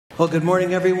Well, good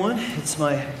morning, everyone. It's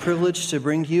my privilege to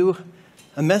bring you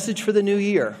a message for the new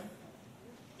year.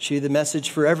 Show you the message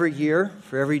for every year,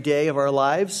 for every day of our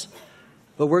lives,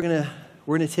 but we're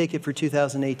gonna take it for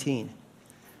 2018.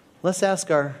 Let's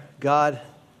ask our God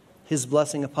His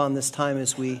blessing upon this time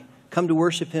as we come to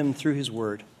worship Him through His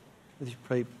Word.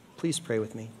 Please pray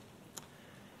with me.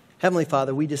 Heavenly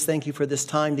Father, we just thank You for this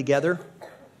time together.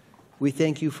 We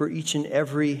thank You for each and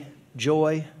every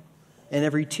joy and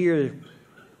every tear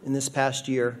in this past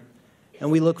year. And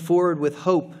we look forward with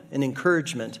hope and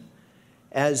encouragement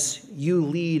as You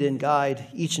lead and guide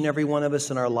each and every one of us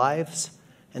in our lives,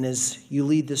 and as You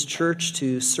lead this church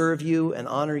to serve You and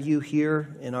honor You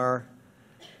here in our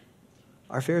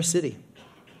fair city.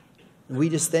 And we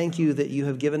just thank You that You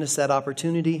have given us that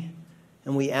opportunity,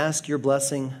 and we ask Your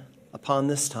blessing upon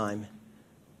this time.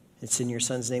 It's in Your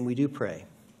Son's name we do pray.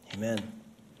 Amen.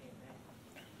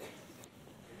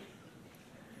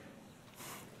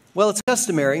 Well, it's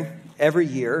customary every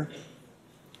year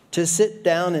to sit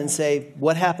down and say,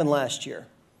 what happened last year?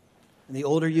 And the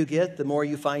older you get, the more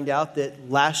you find out that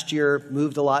last year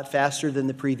moved a lot faster than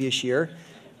the previous year.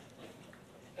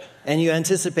 And you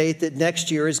anticipate that next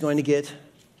year is going to get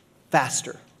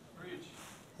faster.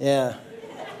 Yeah.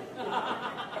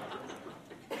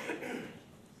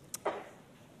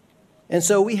 And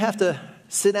so we have to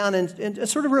sit down and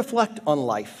sort of reflect on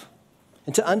life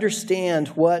and to understand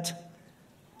what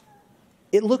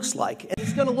it looks like. And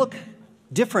it's going to look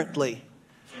differently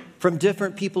from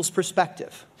different people's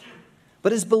perspective.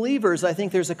 But as believers, I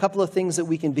think there's a couple of things that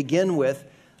we can begin with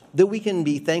that we can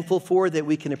be thankful for, that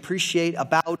we can appreciate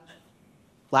about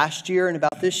last year and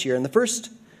about this year. And the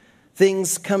first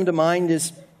things come to mind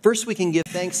is, first, we can give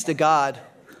thanks to God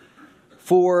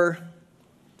for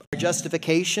our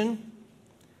justification,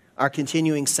 our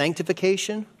continuing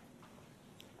sanctification.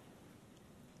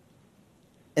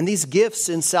 And these gifts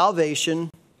in salvation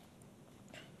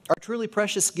are truly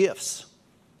precious gifts.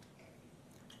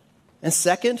 And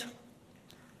second,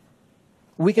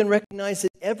 we can recognize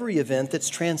that every event that's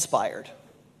transpired,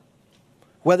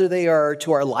 whether they are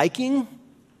to our liking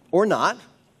or not,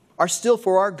 are still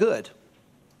for our good.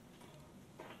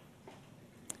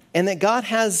 And that God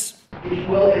has, if you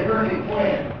will, a perfect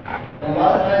plan. And a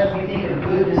lot of times we think of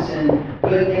goodness and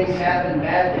good things happen,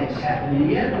 bad things happen.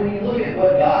 And yet when you look at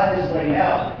what God has laid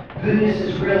out, goodness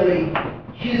is really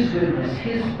His goodness.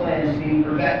 His plan is being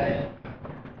perfected.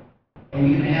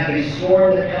 And you can have a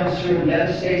storm that comes through and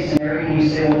devastates an area, and you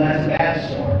say, well, that's a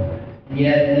bad storm. And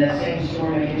yet in that same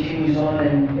storm it continues on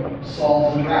and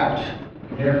solves the drought.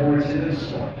 Therefore it's a good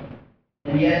storm.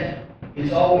 And yet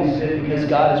it's always good because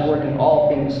God is working all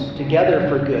things together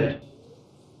for good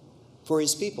for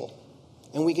His people.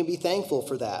 And we can be thankful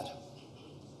for that.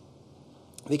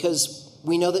 Because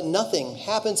we know that nothing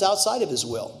happens outside of His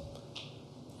will.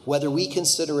 Whether we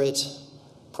consider it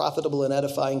profitable and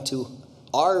edifying to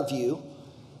our view,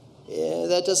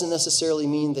 that doesn't necessarily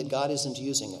mean that God isn't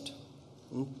using it.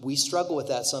 We struggle with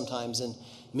that sometimes, and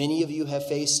many of you have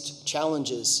faced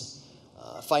challenges,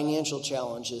 financial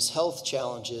challenges, health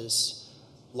challenges,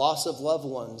 loss of loved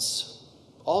ones,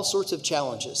 all sorts of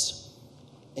challenges.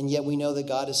 And yet we know that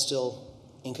God is still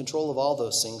in control of all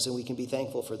those things, and we can be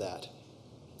thankful for that.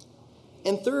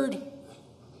 And third,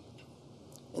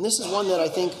 and this is one that I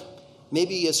think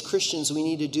maybe as Christians we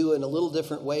need to do in a little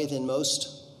different way than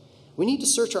most, we need to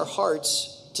search our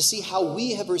hearts to see how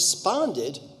we have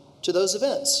responded to those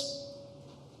events.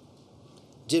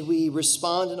 Did we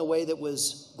respond in a way that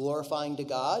was glorifying to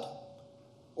God?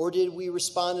 Or did we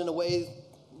respond in a way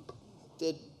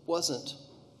that wasn't?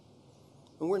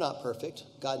 And we're not perfect.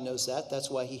 God knows that.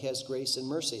 That's why He has grace and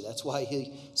mercy. That's why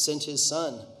He sent His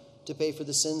Son to pay for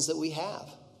the sins that we have.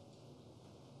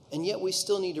 And yet we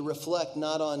still need to reflect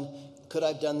not on, could I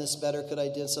have done this better? Could I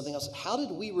have done something else? How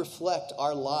did we reflect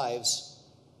our lives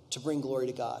to bring glory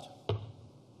to God?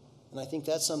 And I think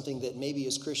that's something that maybe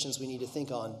as Christians we need to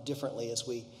think on differently as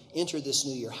we enter this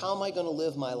new year. How am I going to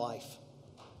live my life?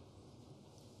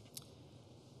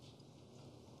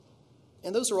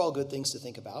 And those are all good things to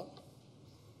think about.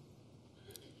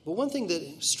 But one thing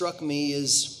that struck me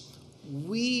is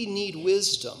we need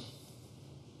wisdom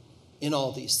in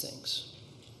all these things.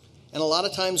 And a lot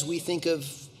of times we think of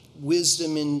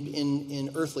wisdom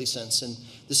in earthly sense. And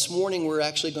this morning we're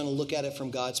actually going to look at it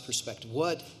from God's perspective.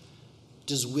 What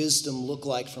does wisdom look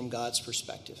like from God's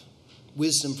perspective?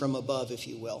 Wisdom from above, if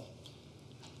you will.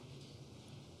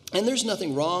 And there's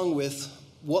nothing wrong with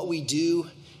what we do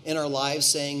in our lives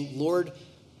saying, Lord,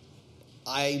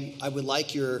 I would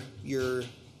like your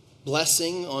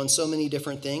blessing on so many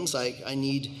different things. I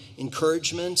need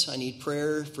encouragement. I need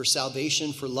prayer for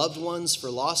salvation for loved ones, for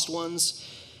lost ones.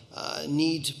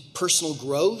 need personal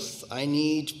growth. I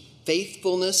need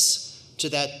faithfulness to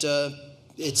that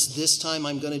it's this time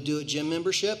I'm going to do it gym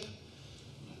membership.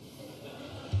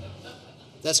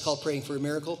 That's called praying for a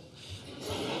miracle.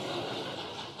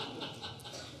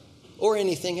 Or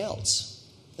anything else.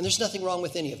 And there's nothing wrong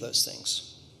with any of those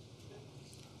things.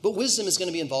 But wisdom is going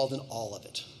to be involved in all of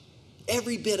it.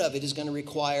 Every bit of it is going to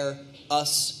require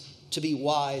us to be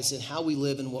wise in how we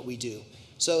live and what we do.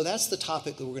 So that's the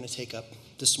topic that we're going to take up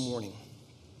this morning.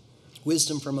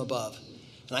 Wisdom from above.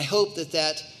 And I hope that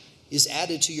that is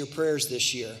added to your prayers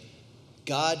this year.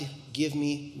 God, give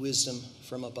me wisdom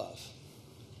from above.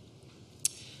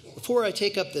 Before I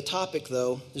take up the topic,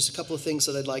 though, there's a couple of things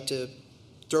that I'd like to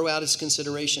throw out as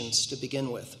considerations to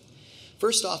begin with.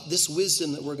 First off, this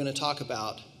wisdom that we're going to talk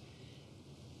about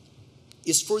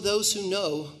is for those who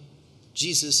know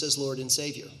Jesus as Lord and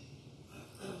Savior.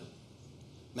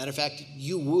 Matter of fact,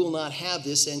 you will not have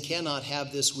this and cannot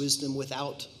have this wisdom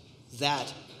without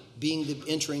that being the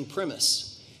entering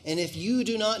premise. And if you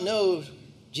do not know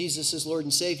Jesus as Lord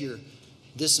and Savior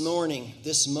this morning,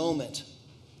 this moment,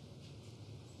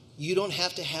 you don't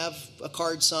have to have a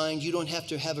card signed. You don't have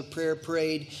to have a prayer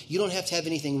prayed. You don't have to have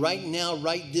anything. Right now,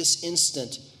 right this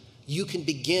instant, you can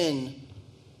begin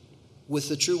with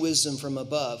the true wisdom from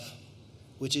above,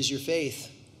 which is your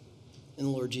faith in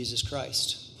the Lord Jesus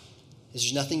Christ.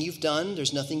 There's nothing you've done.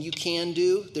 There's nothing you can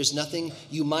do. There's nothing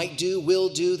you might do, will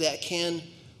do that can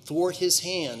thwart his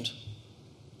hand.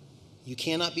 You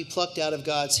cannot be plucked out of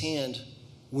God's hand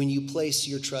when you place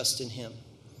your trust in him.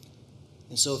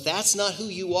 And so if that's not who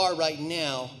you are right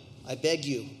now, I beg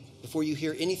you, before you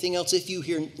hear anything else, if you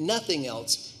hear nothing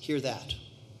else, hear that.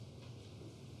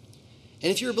 And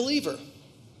if you're a believer,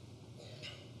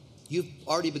 you've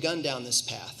already begun down this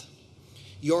path.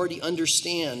 You already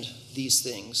understand these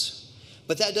things.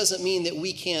 But that doesn't mean that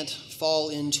we can't fall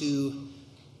into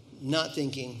not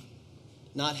thinking,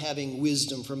 not having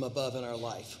wisdom from above in our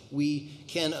life. We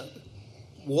can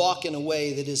walk in a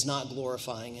way that is not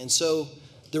glorifying. And so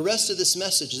the rest of this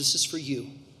message, this is for you.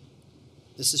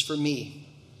 This is for me.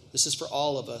 This is for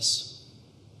all of us.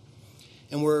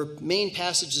 And our main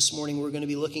passage this morning we're going to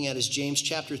be looking at is James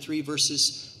chapter 3,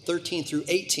 verses 13 through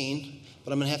 18.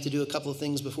 But I'm going to have to do a couple of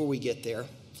things before we get there.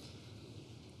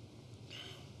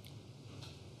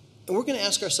 And we're going to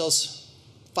ask ourselves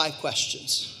 5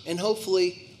 questions. And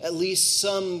hopefully at least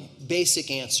some basic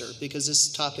answer, because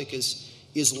this topic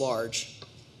is large.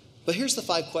 But here's the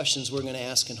 5 questions we're going to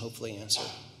ask and hopefully answer.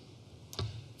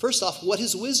 First off, what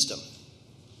is wisdom?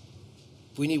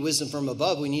 If we need wisdom from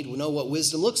above, we need to know what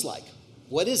wisdom looks like.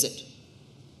 What is it?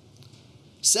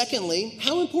 Secondly,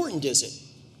 how important is it?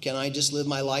 Can I just live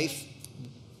my life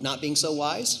not being so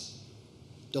wise?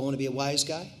 Don't want to be a wise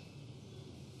guy?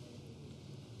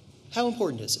 How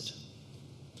important is it?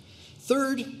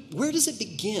 Third, where does it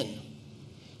begin?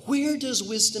 Where does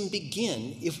wisdom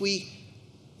begin? If we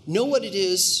know what it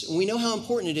is, and we know how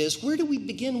important it is, where do we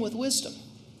begin with wisdom?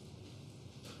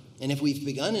 And if we've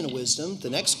begun in wisdom, the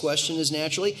next question is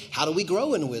naturally, how do we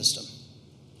grow in wisdom?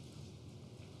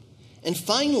 And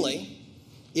finally,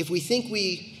 if we think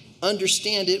we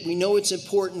understand it, we know it's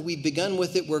important, we've begun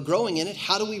with it, we're growing in it,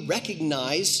 how do we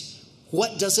recognize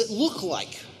what does it look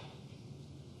like?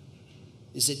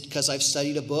 Is it because I've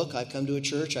studied a book, I've come to a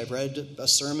church, I've read a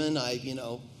sermon,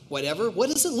 whatever? What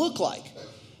does it look like?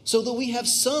 So that we have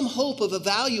some hope of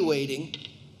evaluating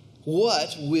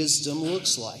what wisdom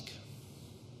looks like.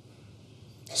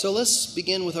 So let's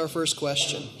begin with our first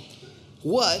question.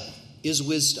 What is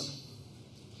wisdom?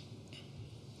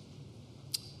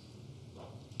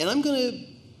 And I'm going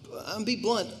to be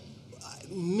blunt.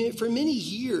 For many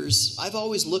years, I've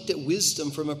always looked at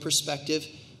wisdom from a perspective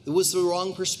that was the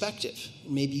wrong perspective.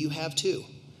 Maybe you have too.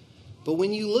 But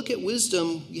when you look at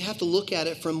wisdom, you have to look at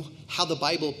it from how the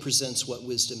Bible presents what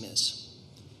wisdom is.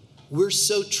 We're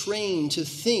so trained to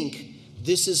think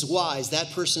this is wise,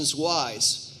 that person's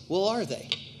wise. Well, are they?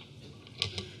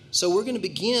 So we're going to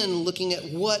begin looking at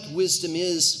what wisdom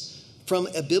is from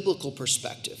a biblical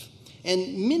perspective.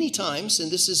 And many times,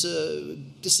 and this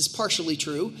is partially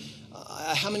true,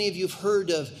 how many of you have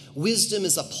heard of wisdom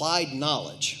as applied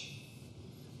knowledge?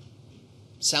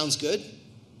 Sounds good.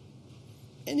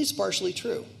 And it's partially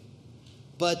true.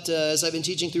 But as I've been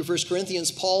teaching through 1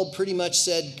 Corinthians, Paul pretty much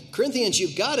said, Corinthians,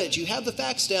 you've got it. You have the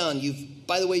facts down.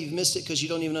 By the way, you've missed it because you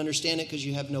don't even understand it because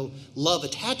you have no love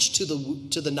attached to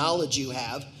the knowledge you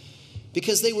have.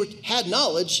 Because they had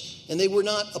knowledge and they were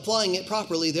not applying it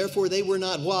properly. Therefore, they were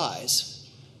not wise.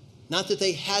 Not that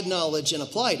they had knowledge and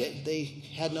applied it. They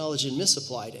had knowledge and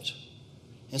misapplied it.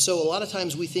 And so a lot of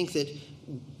times we think that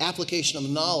application of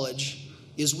knowledge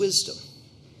is wisdom.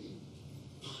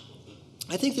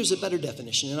 I think there's a better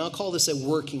definition, and I'll call this a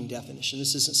working definition.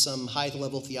 This isn't some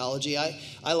high-level theology.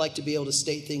 I like to be able to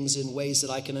state things in ways that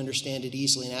I can understand it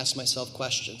easily and ask myself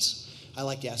questions. I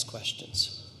like to ask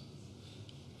questions.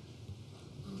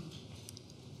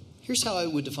 Here's how I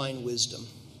would define wisdom,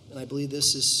 and I believe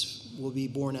this will be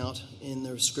borne out in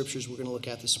the scriptures we're going to look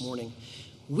at this morning.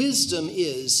 Wisdom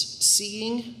is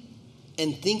seeing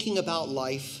and thinking about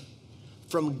life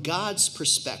from God's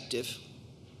perspective.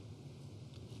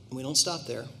 We don't stop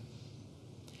there.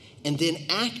 And then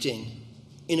acting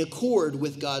in accord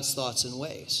with God's thoughts and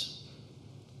ways.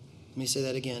 Let me say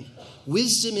that again.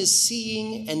 Wisdom is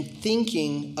seeing and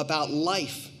thinking about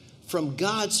life from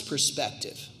God's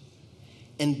perspective,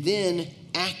 and then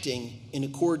acting in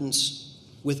accordance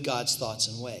with God's thoughts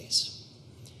and ways.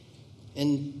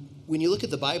 And when you look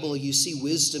at the Bible, you see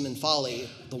wisdom and folly,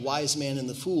 the wise man and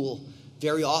the fool,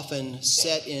 very often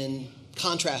set in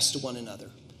contrast to one another.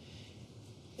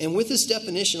 And with this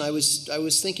definition, I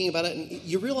was thinking about it, and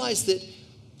you realize that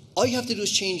all you have to do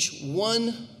is change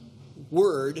one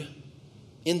word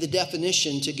in the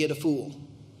definition to get a fool,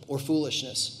 or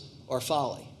foolishness, or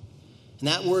folly. And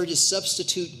that word is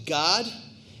substitute God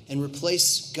and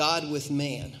replace God with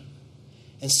man.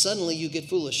 And suddenly you get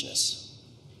foolishness.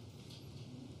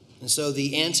 And so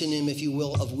the antonym, if you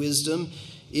will, of wisdom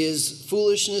is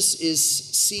foolishness is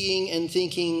seeing and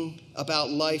thinking about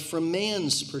life from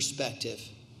man's perspective,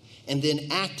 and then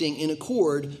acting in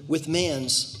accord with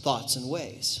man's thoughts and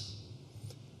ways.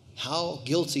 How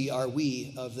guilty are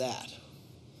we of that?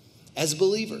 As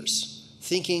believers,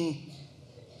 thinking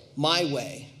my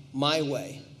way,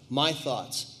 my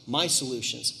thoughts, my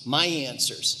solutions, my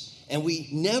answers. And we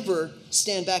never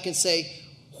stand back and say,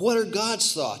 what are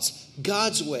God's thoughts,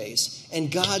 God's ways,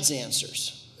 and God's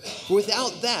answers?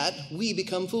 Without that, we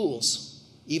become fools,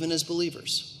 even as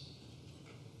believers.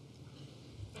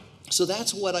 So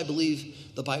that's what I believe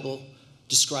the Bible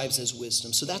describes as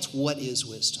wisdom. So that's what is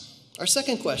wisdom. Our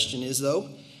second question is, though,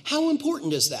 how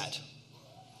important is that?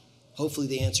 Hopefully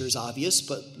the answer is obvious,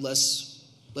 but let's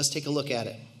take a look at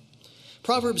it.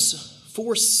 Proverbs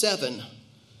 4:7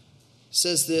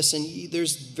 says this, and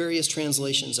there's various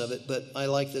translations of it, but I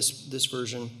like this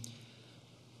version.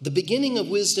 The beginning of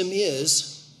wisdom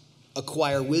is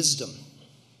acquire wisdom,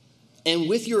 and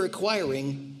with your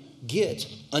acquiring, get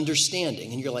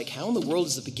understanding. And you're like, how in the world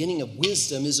is the beginning of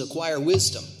wisdom is acquire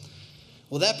wisdom?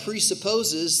 Well, that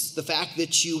presupposes the fact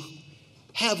that you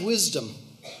have wisdom.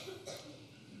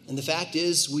 And the fact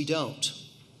is, we don't.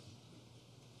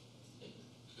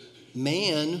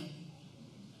 Man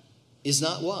is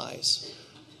not wise.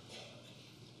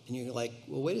 And you're like,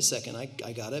 well, wait a second.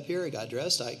 I got up here, I got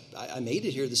dressed, I made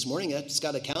it here this morning. That's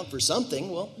got to count for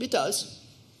something. Well, it does.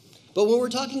 But when we're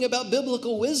talking about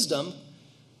biblical wisdom,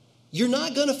 you're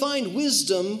not going to find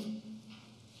wisdom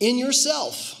in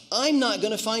yourself. I'm not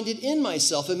going to find it in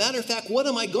myself. As a matter of fact, what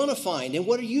am I going to find? And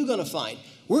what are you going to find?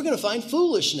 We're going to find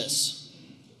foolishness.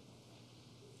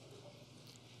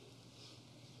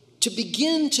 To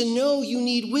begin to know you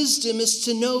need wisdom is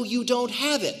to know you don't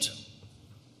have it.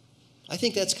 I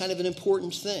think that's kind of an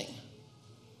important thing.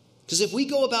 Because if we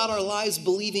go about our lives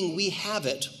believing we have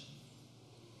it,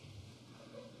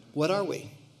 what are we?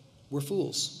 We're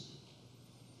fools.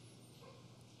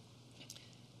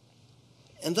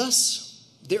 And thus,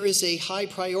 there is a high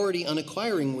priority on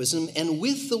acquiring wisdom, and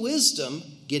with the wisdom,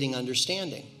 getting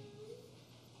understanding.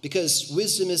 Because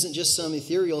wisdom isn't just some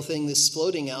ethereal thing that's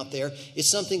floating out there. It's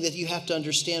something that you have to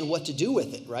understand what to do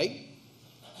with it, right?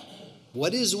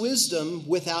 What is wisdom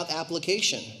without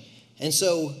application? And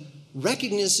so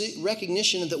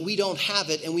recognition that we don't have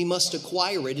it and we must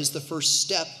acquire it is the first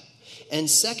step. And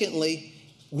secondly,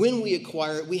 when we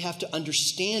acquire it, we have to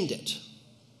understand it.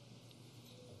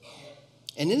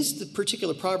 And in this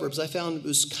particular Proverbs, I found it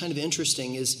was kind of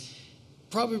interesting is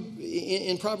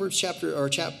in Proverbs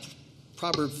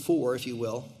Proverb 4, if you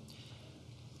will.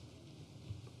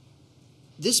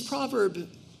 This proverb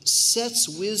sets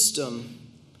wisdom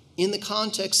in the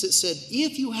context that said,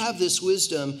 if you have this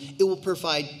wisdom, it will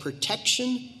provide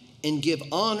protection and give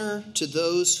honor to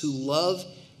those who love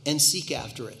and seek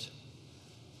after it.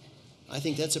 I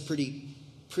think that's a pretty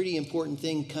important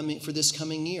thing for this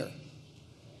coming year.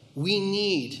 We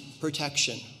need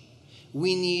protection.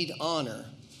 We need honor.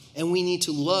 And we need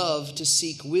to love to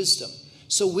seek wisdom.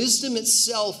 So wisdom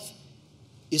itself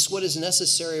is what is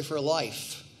necessary for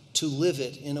life, to live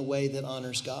it in a way that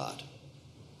honors God.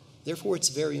 Therefore, it's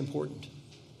very important.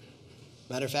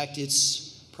 Matter of fact,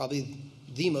 it's probably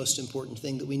the most important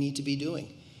thing that we need to be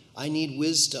doing. I need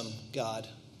wisdom, God,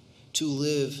 to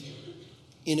live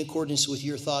in accordance with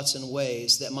your thoughts and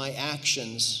ways, that my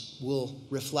actions will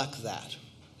reflect that.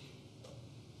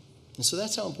 And so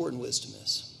that's how important wisdom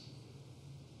is.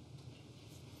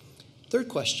 Third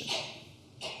question.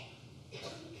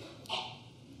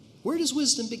 Where does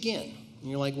wisdom begin? And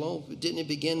you're like, well, didn't it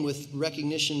begin with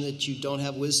recognition that you don't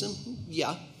have wisdom?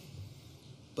 Yeah.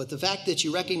 But the fact that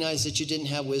you recognize that you didn't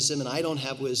have wisdom and I don't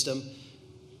have wisdom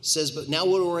says, but now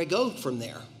where do I go from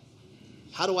there?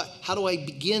 How do I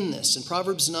begin this? And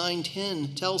Proverbs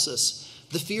 9:10 tells us,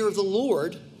 the fear of the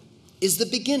Lord is the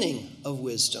beginning of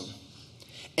wisdom,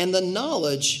 and the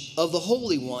knowledge of the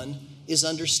Holy One is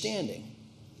understanding.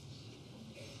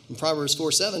 And Proverbs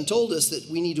 4:7 told us that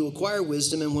we need to acquire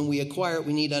wisdom, and when we acquire it,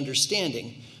 we need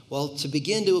understanding. Well, to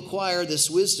begin to acquire this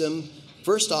wisdom,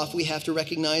 first off, we have to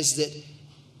recognize that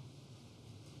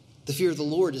the fear of the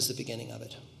Lord is the beginning of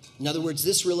it. In other words,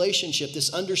 this relationship,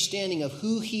 this understanding of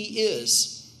who he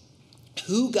is,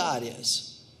 who God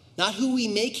is, not who we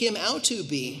make him out to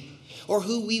be or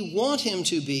who we want him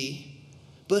to be,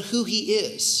 but who he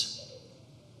is.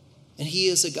 And he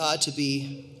is a God to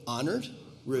be honored,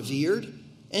 revered,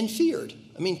 and feared.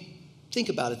 I mean, think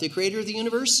about it. The creator of the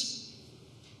universe,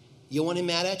 you want him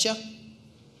mad at you?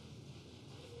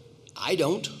 I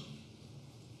don't.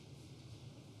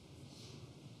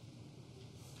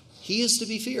 He is to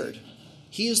be feared.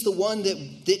 He is the one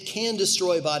that can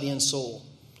destroy body and soul.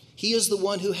 He is the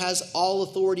one who has all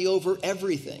authority over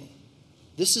everything.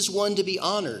 This is one to be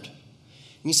honored.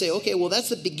 And you say, okay, well, that's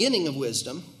the beginning of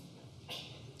wisdom.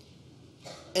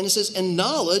 And it says, and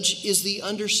knowledge is the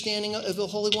understanding of the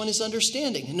Holy One is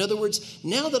understanding. In other words,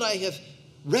 now that I have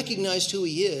recognized who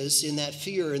he is in that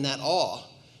fear and that awe,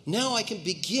 now I can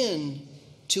begin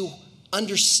to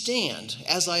understand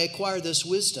as I acquire this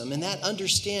wisdom. And that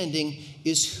understanding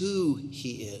is who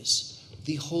he is,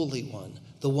 the Holy One,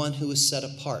 the one who is set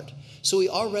apart. So we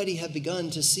already have begun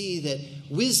to see that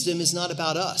wisdom is not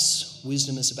about us.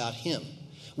 Wisdom is about him.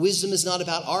 Wisdom is not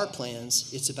about our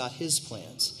plans. It's about his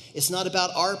plans. It's not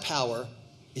about our power.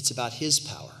 It's about his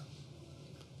power.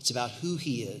 It's about who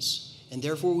he is. And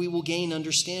therefore we will gain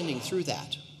understanding through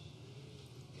that.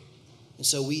 And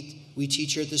so we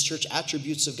teach here at this church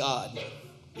attributes of God.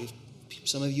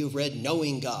 Some of you have read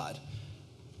knowing God.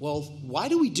 Well, why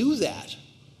do we do that?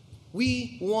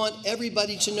 We want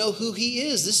everybody to know who he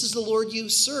is. This is the Lord you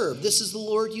serve. This is the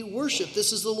Lord you worship.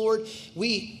 This is the Lord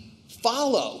we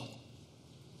follow.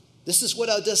 This is what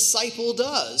a disciple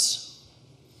does.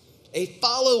 A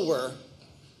follower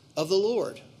of the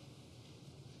Lord.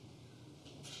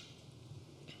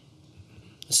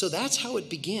 So that's how it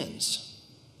begins.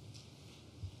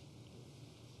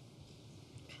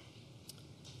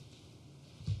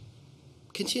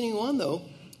 Continuing on, though,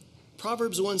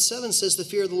 Proverbs 1:7 says the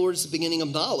fear of the Lord is the beginning of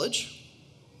knowledge,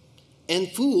 and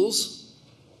fools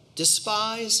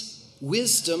despise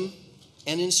wisdom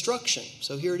and instruction.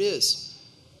 So here it is.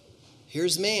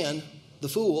 Here's man, the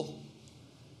fool,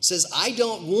 says, I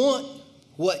don't want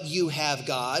what you have,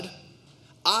 God.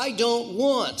 I don't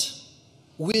want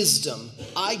wisdom.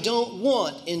 I don't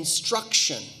want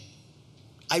instruction.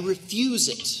 I refuse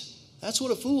it. That's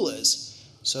what a fool is.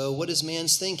 So what is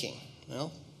man's thinking?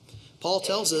 Well, Paul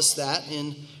tells us that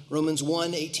in Romans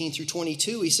 1:18 through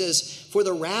 22. He says, for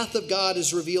the wrath of God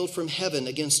is revealed from heaven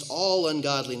against all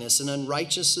ungodliness and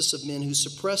unrighteousness of men who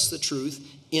suppress the truth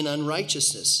in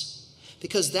unrighteousness.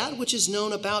 Because that which is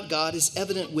known about God is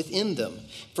evident within them,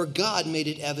 for God made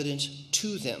it evident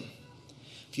to them.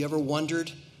 If you ever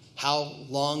wondered how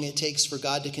long it takes for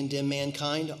God to condemn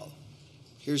mankind,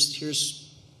 here's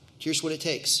what it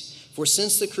takes. For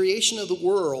since the creation of the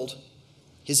world,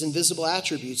 his invisible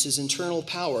attributes, his internal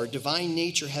power, divine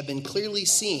nature have been clearly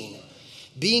seen,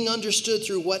 being understood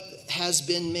through what has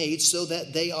been made, so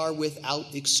that they are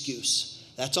without excuse.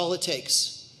 That's all it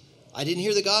takes. I didn't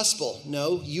hear the gospel.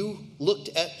 No, you looked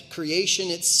at creation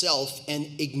itself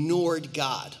and ignored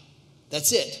God.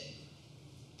 That's it.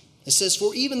 It says,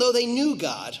 for even though they knew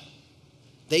God,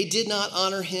 they did not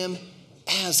honor him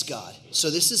as God. So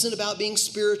this isn't about being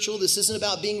spiritual. This isn't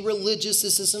about being religious.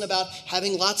 This isn't about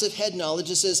having lots of head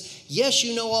knowledge. It says, yes,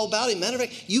 you know all about him. Matter of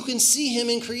fact, you can see him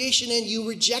in creation and you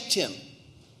reject him.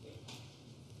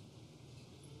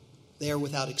 They are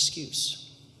without excuse.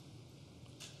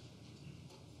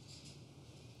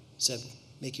 Does that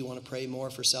make you want to pray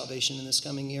more for salvation in this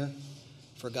coming year?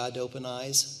 For God to open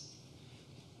eyes?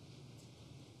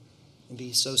 And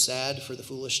be so sad for the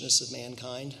foolishness of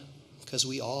mankind? Because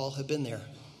we all have been there.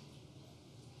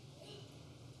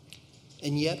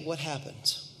 And yet, what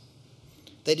happens?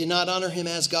 They did not honor him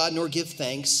as God nor give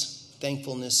thanks.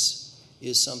 Thankfulness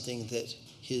is something that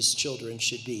his children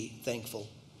should be thankful.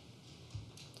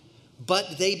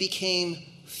 But they became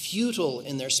futile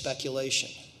in their speculation.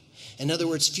 In other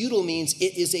words, futile means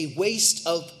it is a waste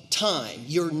of time.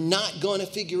 You're not going to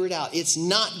figure it out. It's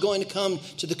not going to come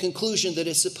to the conclusion that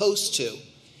it's supposed to.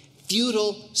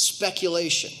 Futile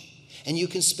speculation. And you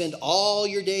can spend all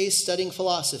your days studying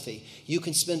philosophy. You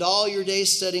can spend all your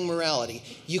days studying morality.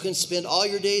 You can spend all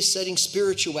your days studying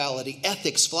spirituality,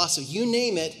 ethics, philosophy. You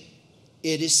name it,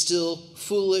 it is still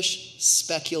foolish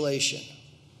speculation.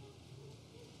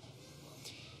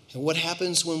 And what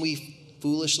happens when we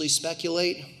foolishly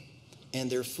speculate? And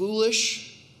they're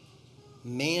foolish,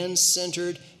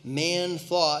 man-centered, man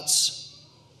thoughts.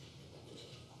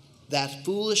 That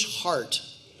foolish heart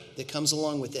that comes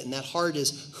along with it. And that heart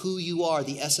is who you are,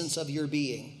 the essence of your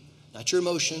being. Not your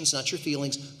emotions, not your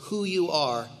feelings. Who you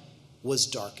are was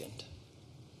darkened.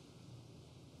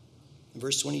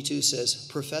 Verse 22 says,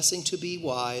 professing to be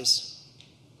wise,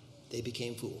 they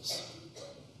became fools.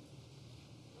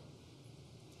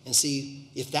 And see,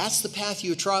 if that's the path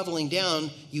you're traveling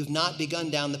down, you've not begun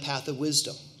down the path of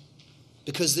wisdom.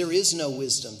 Because there is no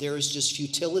wisdom. There is just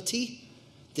futility.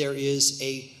 There is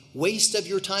a waste of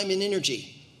your time and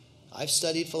energy. I've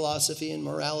studied philosophy and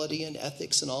morality and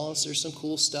ethics and all this. There's some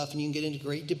cool stuff, and you can get into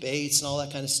great debates and all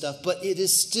that kind of stuff. But it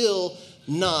is still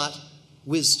not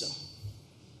wisdom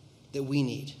that we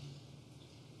need.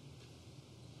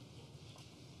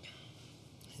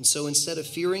 And so instead of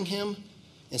fearing him,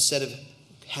 instead of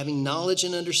having knowledge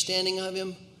and understanding of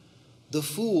him, the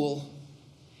fool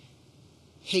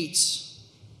hates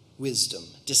wisdom,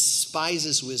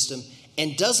 despises wisdom,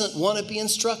 and doesn't want to be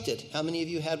instructed. How many of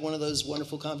you had one of those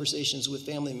wonderful conversations with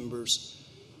family members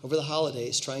over the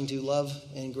holidays, trying to love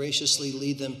and graciously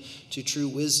lead them to true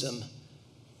wisdom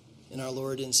in our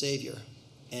Lord and Savior?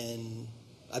 And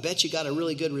I bet you got a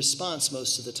really good response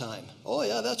most of the time. Oh,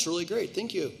 yeah, that's really great.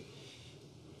 Thank you.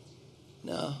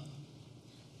 No.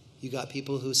 You got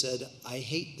people who said, I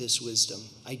hate this wisdom.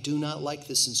 I do not like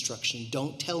this instruction.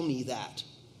 Don't tell me that.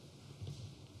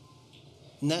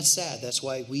 And that's sad. That's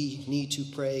why we need to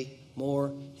pray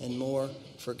more and more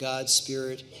for God's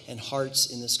Spirit and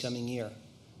hearts in this coming year.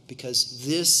 Because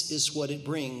this is what it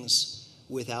brings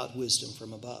without wisdom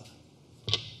from above.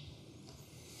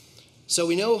 So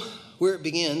we know where it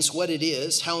begins, what it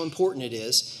is, how important it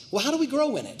is. Well, how do we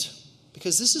grow in it?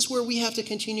 Because this is where we have to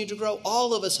continue to grow.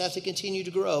 All of us have to continue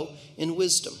to grow in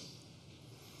wisdom.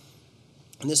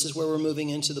 And this is where we're moving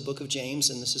into the book of James.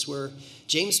 And this is where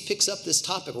James picks up this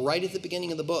topic right at the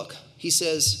beginning of the book. He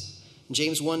says in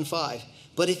James 1:5,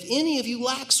 but if any of you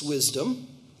lacks wisdom,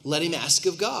 let him ask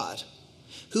of God,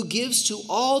 who gives to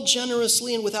all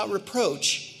generously and without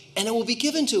reproach, and it will be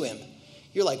given to him.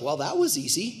 You're like, well, that was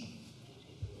easy.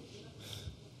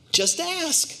 Just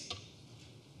ask.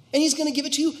 And he's going to give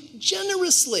it to you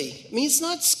generously. I mean, it's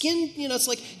not skin, it's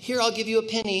like, here, I'll give you a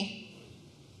penny.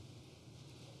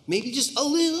 Maybe just a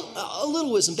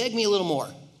little wisdom. Beg me a little more.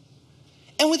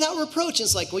 And without reproach.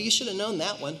 It's like, well, you should have known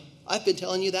that one. I've been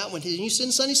telling you that one. Didn't you sit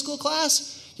in Sunday school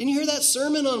class? Didn't you hear that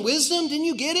sermon on wisdom? Didn't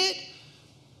you get it?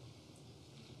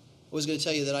 I was going to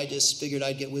tell you that I just figured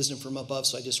I'd get wisdom from above,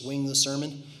 so I just winged the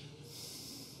sermon.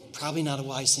 Probably not a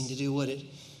wise thing to do, would it?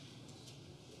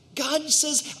 God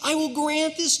says, I will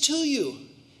grant this to you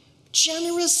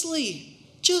generously.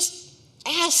 Just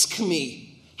ask me.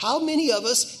 How many of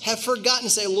us have forgotten to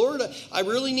say, Lord, I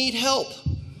really need help?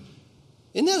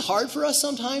 Isn't that hard for us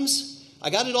sometimes?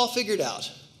 I got it all figured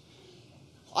out.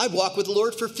 I've walked with the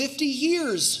Lord for 50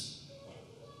 years.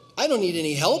 I don't need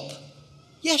any help.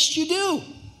 Yes, you do.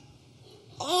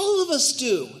 All of us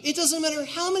do. It doesn't matter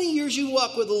how many years you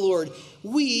walk with the Lord.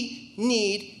 We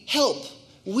need help.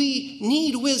 We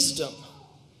need wisdom.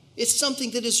 It's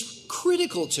something that is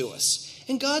critical to us.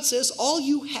 And God says all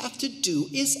you have to do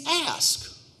is ask.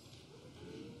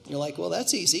 You're like, well,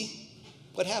 that's easy.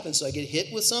 What happens? Do I get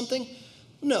hit with something?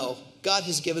 No. God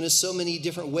has given us so many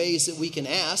different ways that we can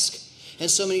ask and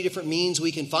so many different means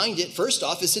we can find it. First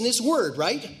off, it's in his word,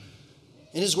 right?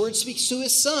 And his word speaks to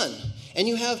his son. And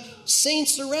you have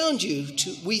saints around you.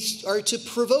 We are to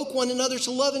provoke one another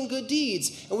to love and good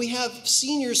deeds. And we have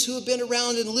seniors who have been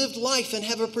around and lived life and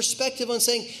have a perspective on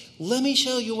saying, let me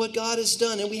tell you what God has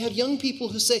done. And we have young people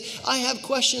who say, I have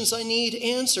questions I need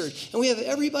answered. And we have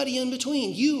everybody in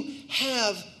between. You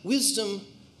have wisdom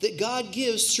that God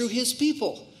gives through his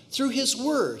people, through his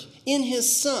word, in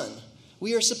his son.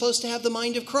 We are supposed to have the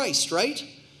mind of Christ, right?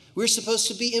 We're supposed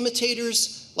to be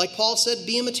imitators. Like Paul said,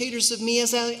 be imitators of me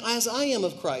as I am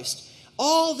of Christ.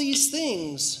 All these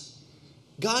things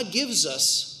God gives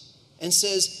us and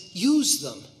says, use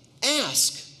them.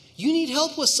 Ask. You need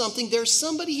help with something. There's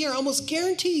somebody here, I almost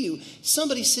guarantee you,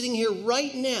 somebody sitting here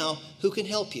right now who can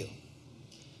help you.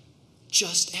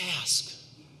 Just ask.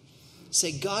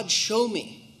 Say, God, show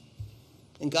me.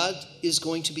 And God is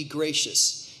going to be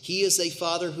gracious. He is a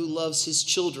father who loves his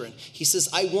children. He says,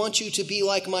 I want you to be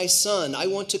like my son. I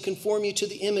want to conform you to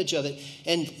the image of it.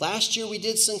 And last year we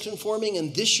did some conforming,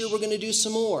 and this year we're going to do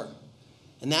some more.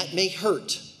 And that may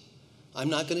hurt. I'm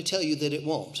not going to tell you that it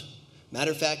won't.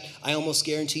 Matter of fact, I almost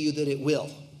guarantee you that it will.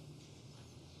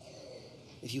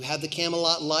 If you have the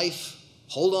Camelot life,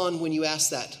 hold on when you ask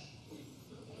that.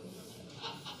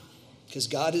 Because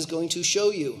God is going to show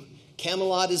you.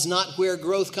 Camelot is not where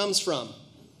growth comes from.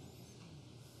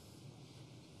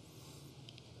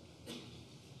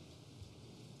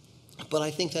 But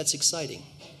I think that's exciting.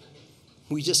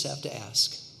 We just have to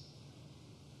ask.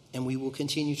 And we will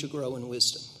continue to grow in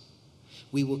wisdom.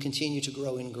 We will continue to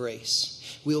grow in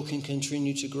grace. We will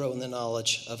continue to grow in the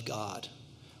knowledge of God.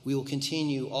 We will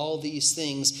continue all these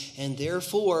things. And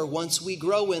therefore, once we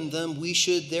grow in them, we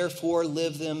should therefore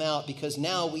live them out. Because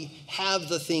now we have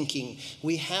the thinking.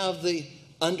 We have the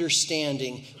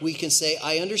understanding. We can say,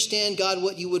 I understand, God,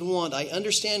 what you would want. I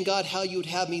understand, God, how you would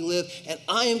have me live. And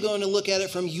I am going to look at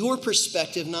it from your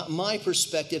perspective, not my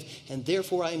perspective. And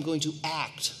therefore, I am going to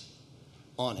act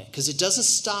on it. Because it doesn't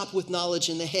stop with knowledge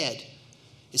in the head.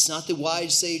 It's not the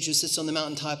wise sage who sits on the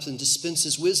mountaintops and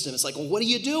dispenses wisdom. It's like, well, what are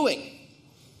you doing?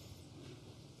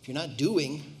 If you're not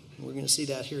doing, we're going to see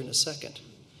that here in a second.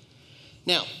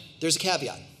 Now, there's a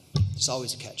caveat. There's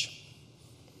always a catch.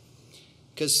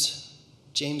 Because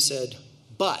James said,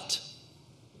 but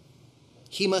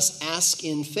he must ask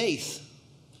in faith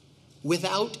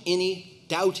without any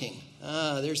doubting.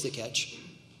 There's the catch.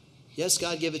 Yes,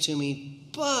 God give it to me,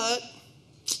 but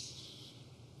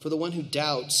for the one who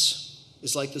doubts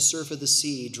is like the surf of the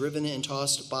sea, driven and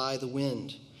tossed by the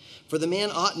wind. For the man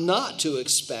ought not to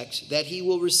expect that he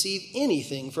will receive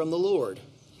anything from the Lord,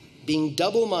 being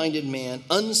double-minded man,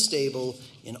 unstable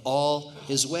in all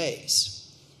his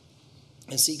ways.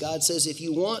 And see, God says, if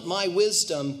you want my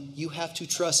wisdom, you have to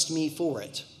trust me for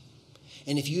it.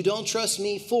 And if you don't trust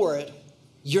me for it,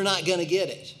 you're not going to get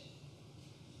it.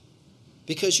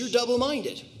 Because you're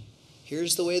double-minded.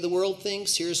 Here's the way the world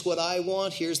thinks. Here's what I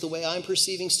want. Here's the way I'm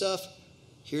perceiving stuff.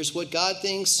 Here's what God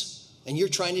thinks. And you're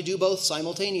trying to do both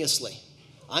simultaneously.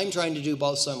 I'm trying to do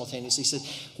both simultaneously. He said,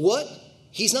 what?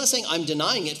 He's not saying I'm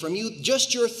denying it from you.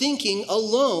 Just your thinking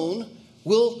alone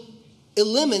will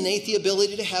eliminate the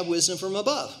ability to have wisdom from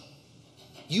above.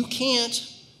 You can't,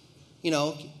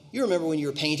 you remember when you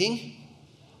were painting?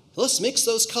 Let's mix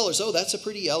those colors. Oh, that's a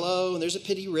pretty yellow, and there's a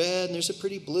pretty red, and there's a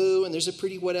pretty blue, and there's a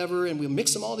pretty whatever, and we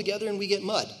mix them all together and we get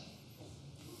mud.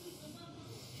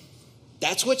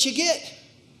 That's what you get.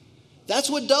 That's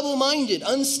what double-minded,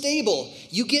 unstable.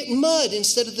 You get mud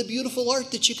instead of the beautiful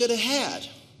art that you could have had.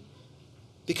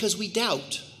 Because we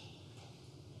doubt.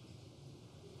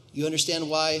 You understand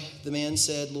why the man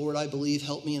said, Lord, I believe,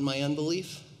 help me in my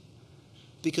unbelief?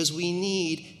 Because we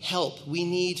need help. We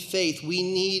need faith. We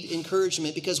need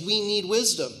encouragement because we need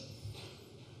wisdom.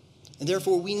 And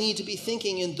therefore, we need to be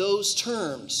thinking in those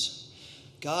terms.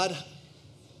 God,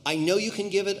 I know you can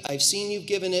give it. I've seen you've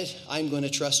given it. I'm going to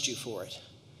trust you for it.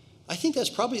 I think that's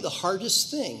probably the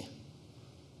hardest thing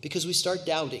because we start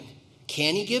doubting.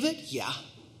 Can he give it? Yeah.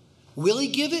 Will he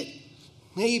give it?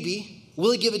 Maybe.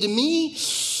 Will he give it to me?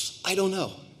 I don't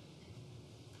know.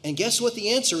 And guess what the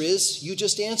answer is? You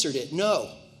just answered it. No.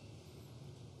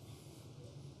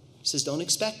 He says, don't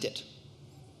expect it.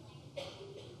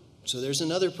 So there's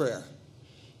another prayer.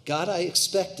 God, I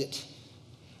expect it.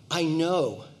 I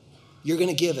know you're going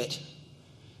to give it.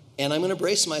 And I'm going to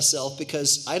brace myself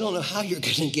because I don't know how you're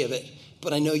going to give it,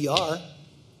 but I know you are.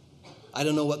 I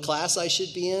don't know what class I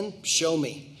should be in. Show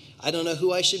me. I don't know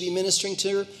who I should be ministering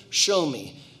to. Show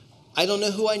me. I don't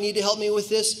know who I need to help me with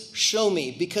this. Show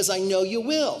me, because I know you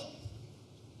will.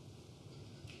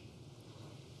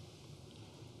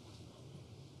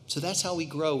 So that's how we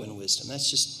grow in wisdom.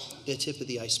 That's just the tip of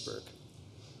the iceberg.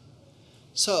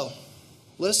 So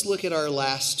let's look at our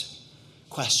last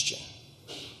question.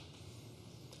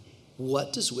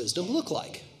 What does wisdom look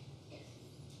like?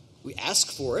 We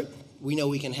ask for it. We know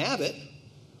we can have it.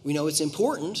 We know it's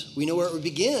important. We know where it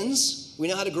begins. We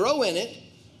know how to grow in it.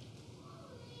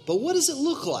 But what does it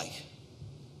look like?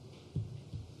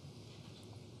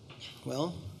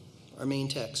 Well, our main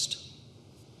text.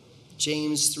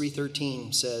 James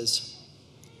 3:13 says,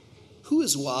 who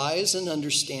is wise and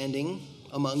understanding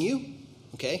among you?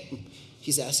 Okay,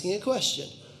 he's asking a question.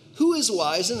 Who is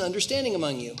wise and understanding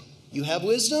among you? You have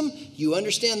wisdom? You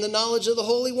understand the knowledge of the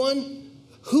Holy One?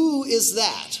 Who is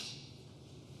that?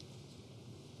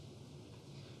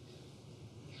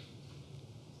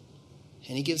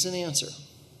 And he gives an answer.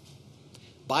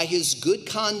 By his good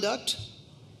conduct,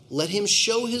 let him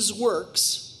show his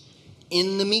works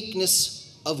in the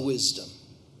meekness of wisdom.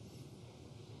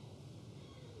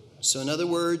 So in other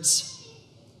words,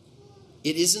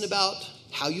 it isn't about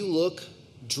how you look,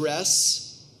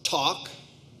 dress, talk.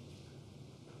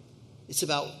 It's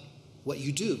about what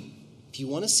you do. If you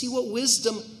want to see what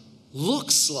wisdom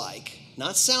looks like,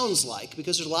 not sounds like,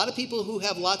 because there's a lot of people who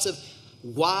have lots of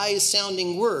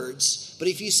wise-sounding words, but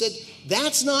if you said,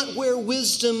 that's not where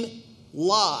wisdom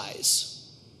lies.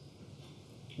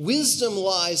 Wisdom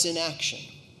lies in action.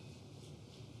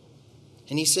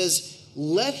 And he says,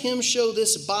 let him show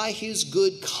this by his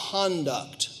good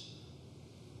conduct.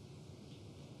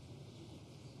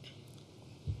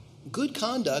 Good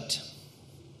conduct,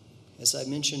 as I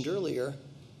mentioned earlier,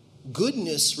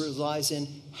 goodness relies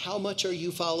in how much are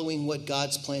you following what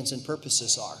God's plans and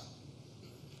purposes are.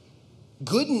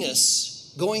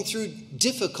 Goodness, going through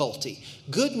difficulty.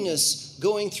 Goodness,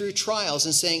 going through trials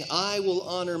and saying, I will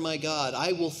honor my God.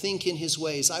 I will think in his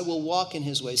ways. I will walk in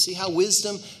his ways. See how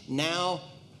wisdom now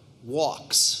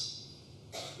walks.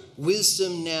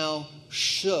 Wisdom now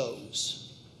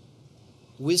shows.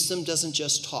 Wisdom doesn't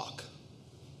just talk.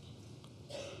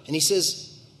 And he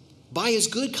says, by his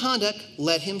good conduct,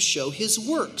 let him show his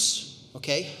works.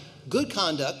 Okay? Good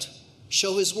conduct,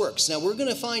 show his works. Now, we're going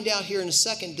to find out here in a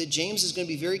second that James is going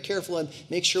to be very careful and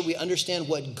make sure we understand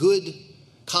what good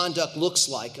conduct looks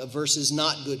like versus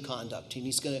not good conduct. And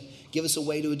he's going to give us a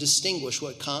way to distinguish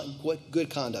what good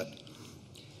conduct.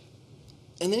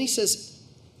 And then he says,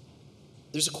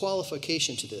 there's a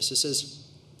qualification to this. It says,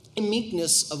 a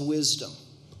meekness of wisdom.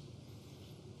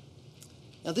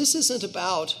 Now, this isn't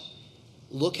about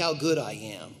look how good I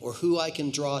am or who I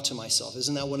can draw to myself.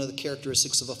 Isn't that one of the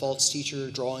characteristics of a false teacher,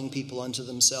 drawing people unto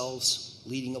themselves,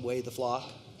 leading away the flock?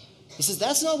 He says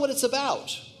that's not what it's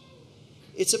about.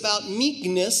 It's about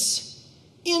meekness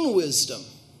in wisdom.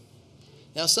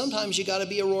 Now, sometimes you got to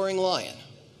be a roaring lion,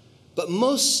 but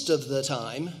most of the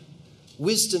time,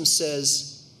 wisdom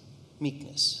says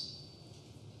meekness.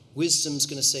 Wisdom's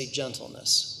going to say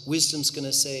gentleness. Wisdom's going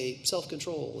to say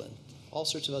self-control and all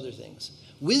sorts of other things.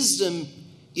 Wisdom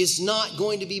is not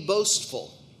going to be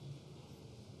boastful.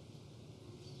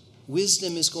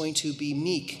 Wisdom is going to be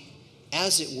meek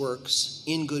as it works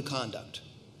in good conduct.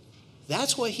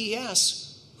 That's why he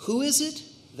asks, who is it?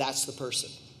 That's the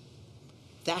person.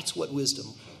 That's what wisdom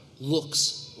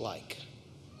looks like.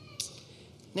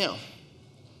 Now,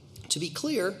 to be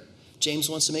clear, James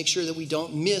wants to make sure that we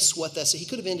don't miss what that's. He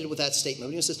could have ended with that statement.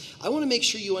 But he says, I want to make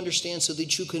sure you understand so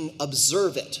that you can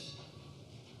observe it.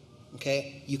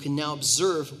 Okay? You can now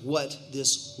observe what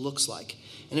this looks like.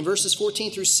 And in verses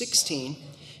 14 through 16,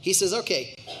 he says,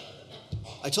 okay,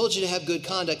 I told you to have good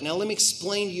conduct. Now let me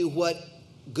explain to you what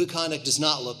good conduct does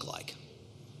not look like.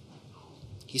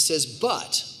 He says,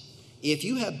 but if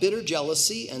you have bitter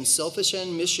jealousy and selfish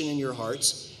ambition in your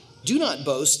hearts, do not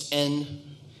boast and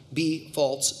be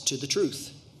false to the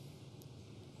truth.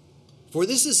 For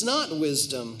this is not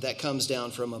wisdom that comes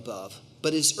down from above,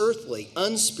 but is earthly,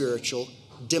 unspiritual,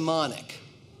 demonic.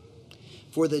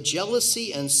 For the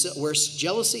where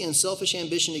jealousy and selfish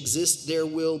ambition exist, there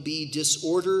will be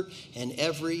disorder and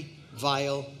every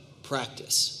vile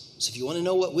practice. So if you want to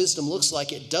know what wisdom looks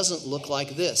like, it doesn't look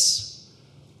like this.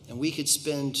 And we could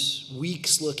spend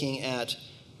weeks looking at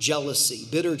jealousy,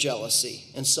 bitter jealousy,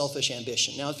 and selfish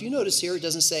ambition. Now, if you notice here, it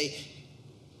doesn't say,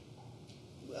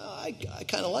 well, I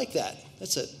kind of like that. I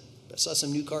saw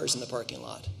some new cars in the parking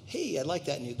lot. Hey, I like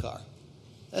that new car.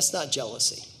 That's not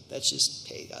jealousy. That's just,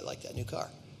 hey, I like that new car.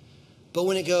 But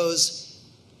when it goes,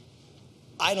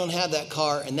 I don't have that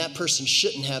car, and that person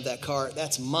shouldn't have that car,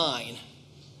 that's mine.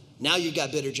 Now you've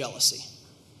got bitter jealousy.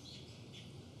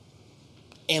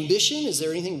 Ambition, is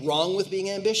there anything wrong with being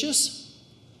ambitious?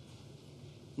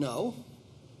 No.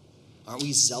 Aren't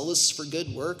we zealous for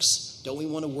good works? Don't we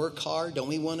want to work hard? Don't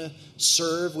we want to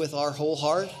serve with our whole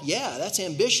heart? Yeah, that's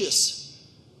ambitious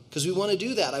because we want to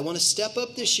do that. I want to step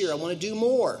up this year. I want to do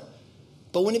more.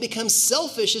 But when it becomes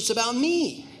selfish, it's about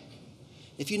me.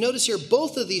 If you notice here,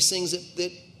 both of these things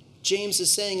that James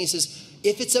is saying, he says,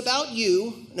 if it's about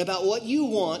you and about what you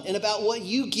want and about what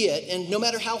you get, and no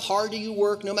matter how hard you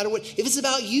work, no matter what, if it's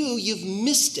about you, you've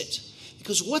missed it.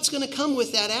 Because what's going to come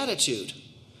with that attitude?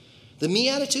 The me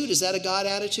attitude, is that a God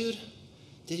attitude?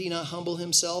 Did he not humble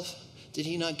himself? Did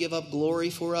he not give up glory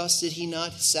for us? Did he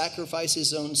not sacrifice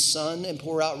his own son and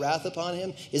pour out wrath upon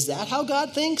him? Is that how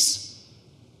God thinks?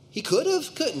 He could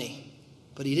have, couldn't he?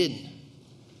 But he didn't.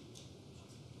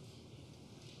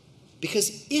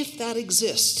 Because if that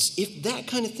exists, if that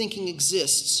kind of thinking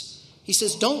exists, he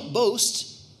says, don't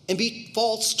boast and be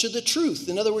false to the truth.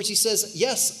 In other words, he says,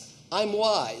 yes, I'm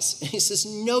wise. And he says,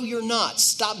 no, you're not.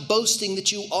 Stop boasting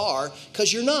that you are,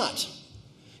 because you're not.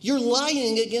 You're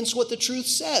lying against what the truth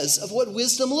says of what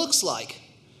wisdom looks like.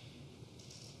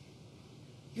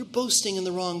 you're boasting in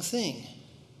the wrong thing.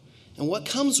 And what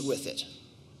comes with it?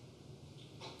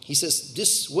 He says,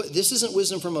 this isn't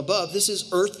wisdom from above. This is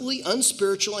earthly,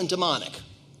 unspiritual, and demonic.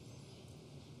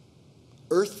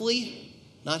 Earthly,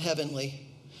 not heavenly.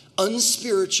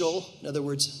 Unspiritual, in other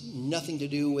words, nothing to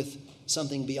do with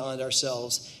something beyond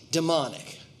ourselves.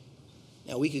 Demonic.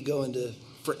 Now, we could go into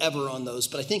forever on those,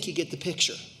 but I think you get the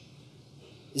picture.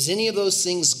 Is any of those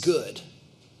things good?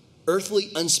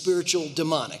 Earthly, unspiritual,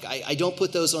 demonic. I don't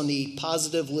put those on the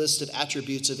positive list of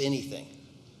attributes of anything.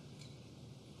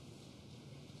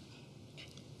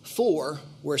 4,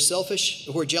 where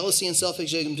jealousy and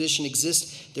selfish ambition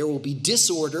exist, there will be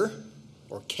disorder,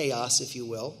 or chaos, if you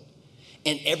will,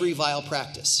 and every vile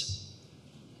practice.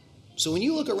 So when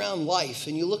you look around life,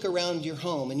 and you look around your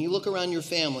home, and you look around your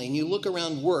family, and you look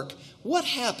around work, what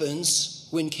happens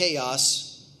when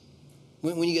chaos,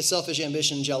 when you get selfish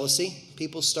ambition and jealousy?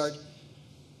 People start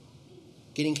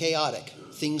getting chaotic.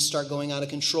 Things start going out of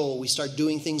control. We start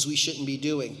doing things we shouldn't be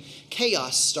doing.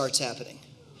 Chaos starts happening.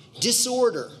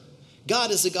 Disorder.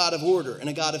 God is a God of order and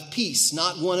a God of peace,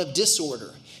 not one of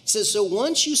disorder. It says, so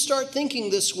once you start thinking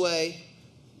this way,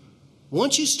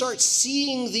 once you start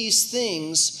seeing these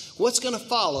things, what's going to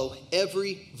follow?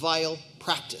 Every vile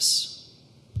practice.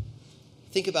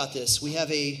 Think about this. We have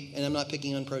and I'm not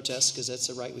picking on protests because that's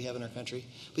a right we have in our country,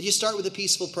 but you start with a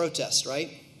peaceful protest,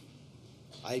 right?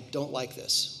 I don't like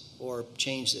this, or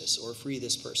change this, or free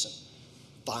this person.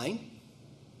 Fine.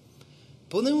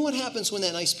 But then what happens when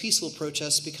that nice peaceful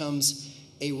protest becomes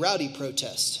a rowdy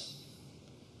protest?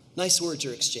 Nice words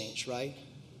are exchanged, right?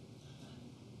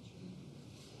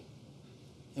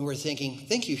 And we're thinking,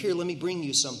 thank you, here, let me bring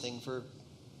you something for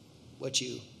what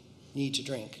you need to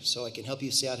drink so I can help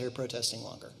you stay out here protesting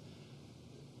longer.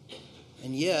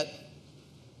 And yet,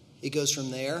 it goes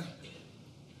from there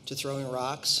to throwing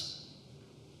rocks,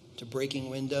 to breaking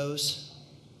windows,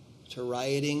 to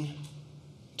rioting,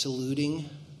 to looting.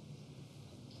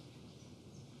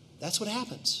 That's what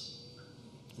happens.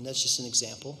 And that's just an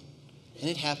example. And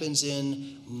it happens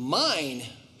in mine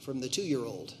from the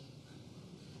 2-year-old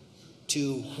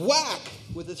to whack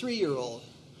with the 3-year-old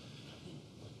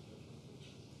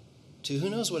to who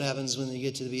knows what happens when they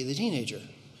get to be the teenager.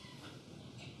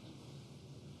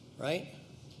 Right?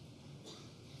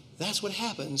 That's what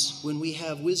happens when we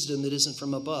have wisdom that isn't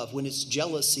from above, when it's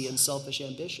jealousy and selfish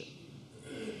ambition.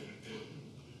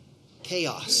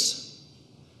 Chaos.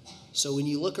 So when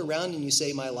you look around and you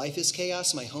say, my life is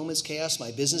chaos, my home is chaos, my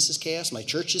business is chaos, my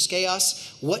church is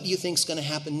chaos, what do you think is going to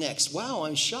happen next? Wow,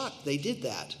 I'm shocked they did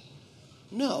that.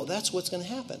 No, that's what's going to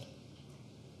happen.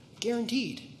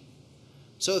 Guaranteed.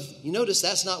 So if you notice,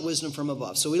 that's not wisdom from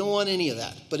above. So we don't want any of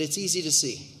that, but it's easy to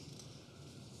see.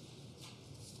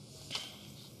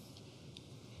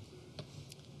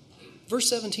 Verse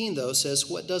 17, though, says,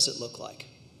 what does it look like?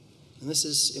 And this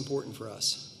is important for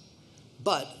us.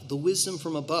 But the wisdom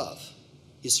from above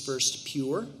is first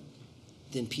pure,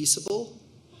 then peaceable,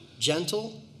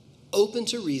 gentle, open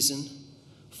to reason,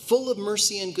 full of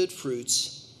mercy and good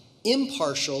fruits,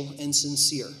 impartial and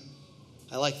sincere.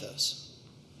 I like those.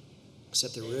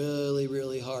 Except they're really,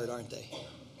 really hard, aren't they?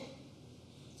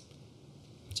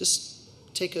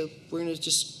 We're going to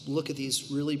just look at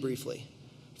these really briefly.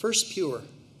 First, pure.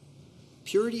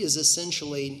 Purity is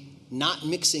essentially not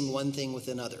mixing one thing with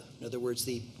another. In other words,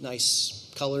 the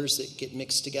nice colors that get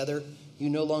mixed together, you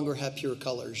no longer have pure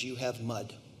colors, you have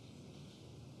mud.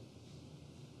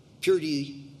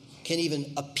 Purity can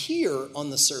even appear on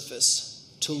the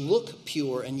surface to look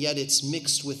pure, and yet it's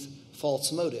mixed with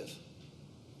false motive.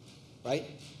 Right?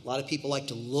 A lot of people like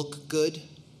to look good.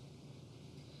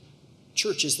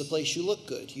 Church is the place you look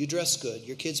good. You dress good.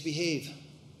 Your kids behave.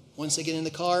 Once they get in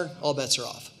the car, all bets are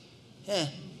off. Well,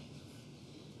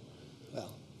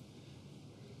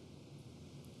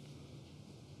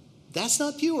 that's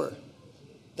not pure.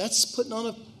 That's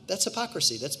that's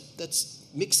hypocrisy. That's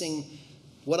mixing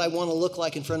what I want to look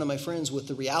like in front of my friends with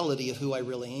the reality of who I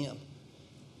really am.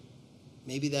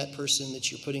 Maybe that person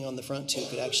that you're putting on the front two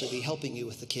could actually be helping you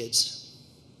with the kids.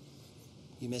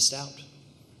 You missed out.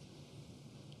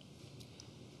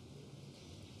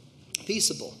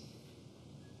 Peaceable.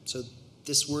 So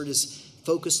this word is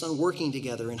focused on working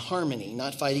together in harmony,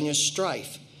 not fighting or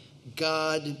strife.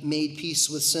 God made peace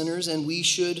with sinners, and we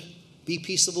should be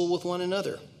peaceable with one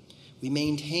another. We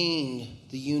maintain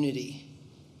the unity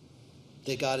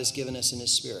that God has given us in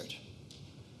His Spirit.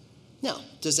 Now,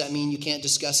 does that mean you can't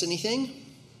discuss anything?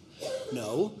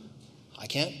 No, I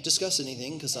can't discuss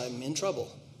anything because I'm in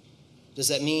trouble. Does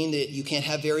that mean that you can't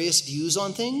have various views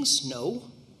on things? No.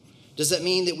 Does that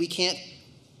mean that we can't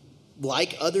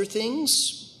like other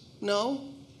things? No.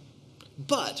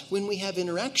 But when we have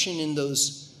interaction in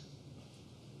those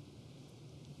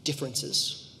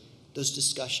differences, those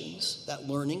discussions, that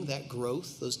learning, that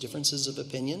growth, those differences of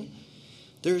opinion,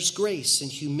 there's grace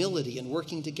and humility and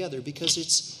working together because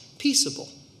it's peaceable,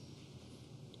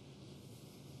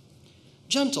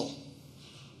 gentle.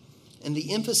 And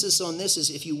the emphasis on this is,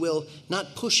 if you will,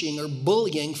 not pushing or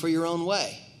bullying for your own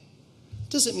way.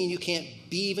 Doesn't mean you can't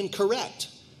be even correct,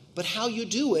 but how you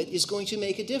do it is going to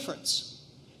make a difference.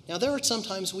 Now, there are some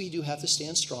times we do have to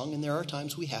stand strong, and there are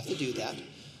times we have to do that.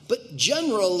 But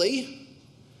generally,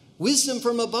 wisdom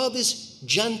from above is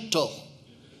gentle.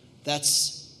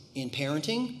 That's in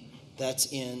parenting.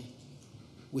 That's in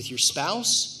with your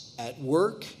spouse, at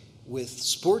work, with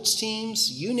sports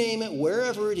teams, you name it,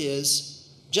 wherever it is,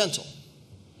 gentle.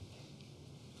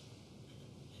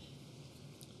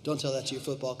 Don't tell that to your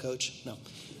football coach. No.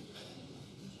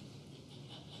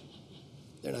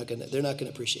 They're not going to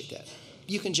appreciate that.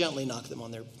 You can gently knock them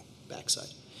on their backside.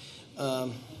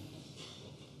 Open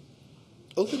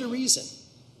to reason.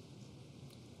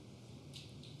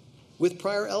 With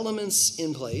prior elements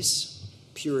in place,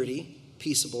 purity,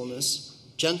 peaceableness,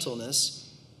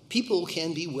 gentleness, people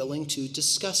can be willing to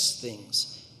discuss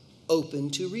things, open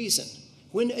to reason.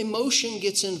 When emotion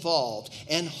gets involved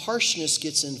and harshness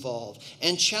gets involved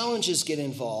and challenges get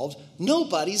involved,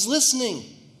 nobody's listening.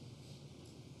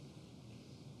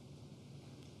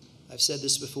 I've said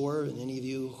this before, and any of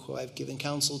you who I've given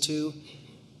counsel to,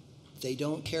 they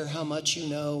don't care how much you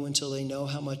know until they know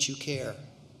how much you care.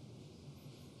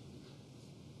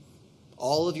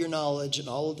 All of your knowledge and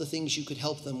all of the things you could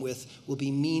help them with will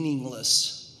be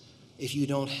meaningless if you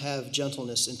don't have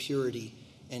gentleness and purity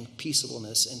and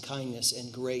peaceableness and kindness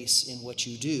and grace in what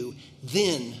you do.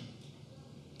 Then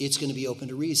it's going to be open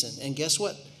to reason. And guess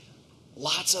what?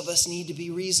 Lots of us need to be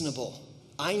reasonable.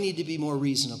 I need to be more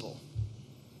reasonable.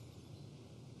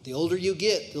 The older you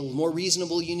get, the more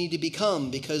reasonable you need to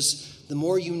become, because the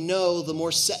more you know, the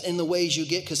more set in the ways you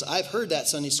get. Because I've heard that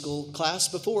Sunday school class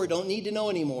before. Don't need to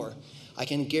know anymore. I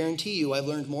can guarantee you I've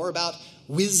learned more about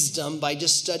wisdom by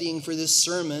just studying for this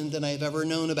sermon than I've ever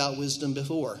known about wisdom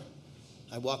before.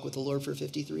 I walked with the Lord for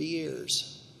 53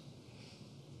 years.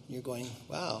 You're going,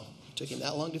 wow, it took him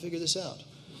that long to figure this out.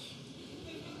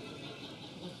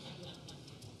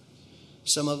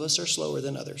 Some of us are slower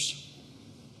than others.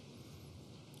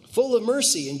 Full of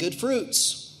mercy and good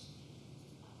fruits.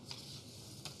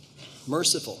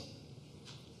 Merciful.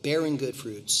 Bearing good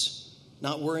fruits.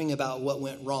 Not worrying about what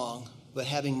went wrong, but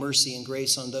having mercy and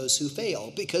grace on those who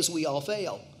fail, because we all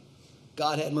fail.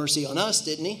 God had mercy on us,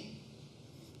 didn't he?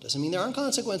 Doesn't mean there aren't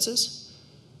consequences.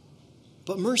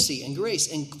 But mercy and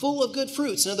grace and full of good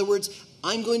fruits. In other words,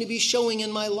 I'm going to be showing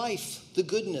in my life the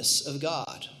goodness of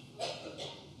God.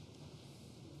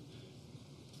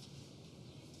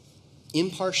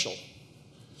 Impartial.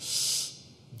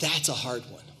 That's a hard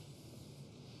one.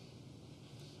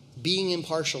 Being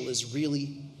impartial is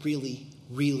really, really,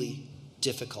 really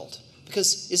difficult.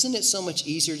 Because isn't it so much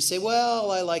easier to say, well,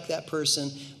 I like that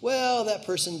person. Well, that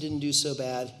person didn't do so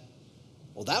bad.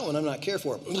 Well, that one I'm not care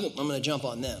for. I'm going to jump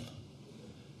on them.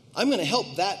 I'm going to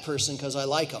help that person because I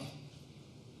like them.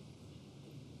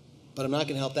 But I'm not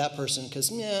going to help that person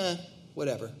because,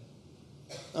 whatever.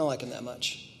 I don't like them that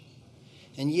much.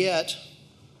 And yet,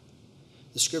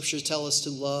 the scriptures tell us to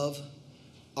love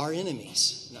our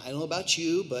enemies. Now, I don't know about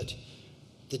you, but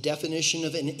the definition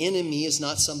of an enemy is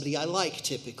not somebody I like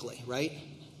typically, right?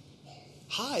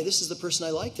 Hi, this is the person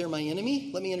I like. They're my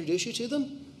enemy. Let me introduce you to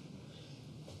them.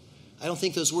 I don't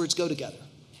think those words go together.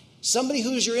 Somebody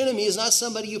who's your enemy is not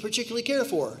somebody you particularly care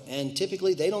for, and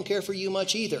typically they don't care for you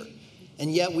much either.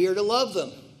 And yet we are to love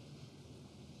them.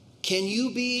 Can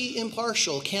you be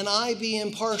impartial? Can I be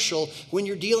impartial when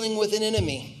you're dealing with an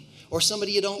enemy or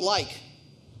somebody you don't like?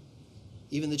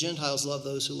 Even the Gentiles love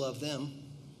those who love them.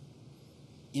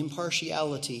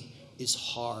 Impartiality is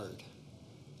hard.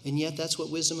 And yet that's what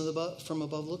wisdom from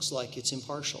above looks like. It's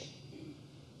impartial.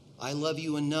 I love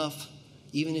you enough,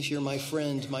 even if you're my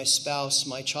friend, my spouse,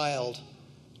 my child,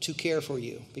 to care for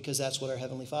you, because that's what our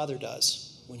Heavenly Father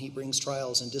does when he brings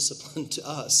trials and discipline to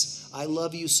us. I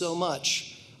love you so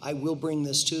much, I will bring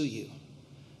this to you.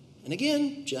 And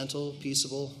again, gentle,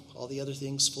 peaceable, all the other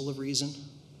things, full of reason.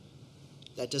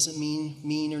 That doesn't mean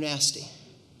mean or nasty.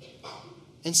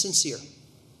 And sincere.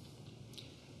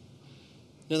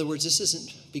 In other words, this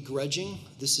isn't begrudging.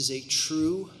 This is a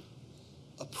true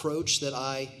approach that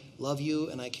I love you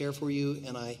and I care for you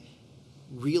and I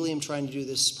really am trying to do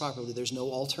this properly. There's no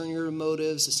ulterior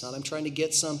motives. It's not I'm trying to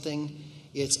get something.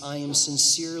 It's I am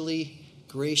sincerely,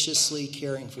 graciously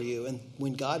caring for you. And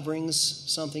when God brings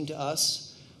something to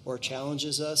us or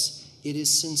challenges us, it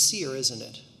is sincere, isn't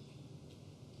it?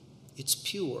 It's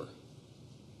pure.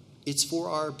 It's for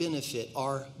our benefit,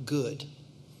 our good.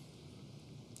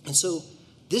 And so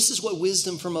this is what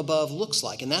wisdom from above looks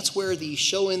like. And that's where the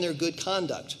show in their good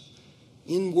conduct,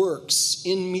 in works,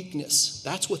 in meekness,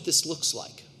 that's what this looks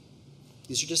like.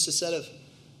 These are just a set of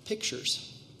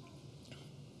pictures.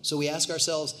 So we ask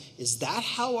ourselves, is that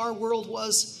how our world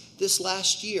was this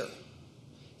last year?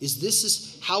 Is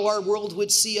this how our world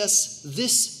would see us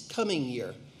this coming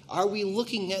year? Are we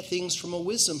looking at things from a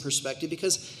wisdom perspective?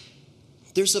 Because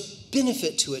there's a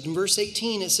benefit to it. In verse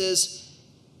 18 it says,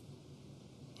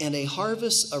 and a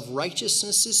harvest of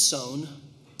righteousness is sown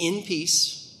in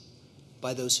peace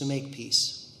by those who make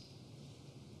peace.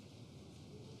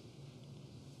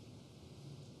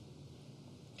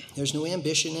 There's no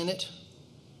ambition in it.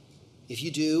 If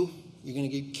you do, you're going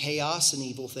to get chaos and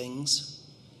evil things.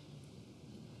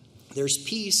 There's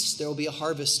peace, there will be a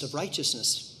harvest of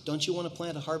righteousness. Don't you want to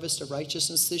plant a harvest of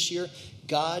righteousness this year?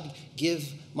 God,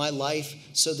 give my life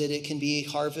so that it can be a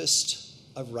harvest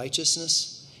of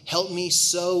righteousness. Help me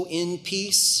sow in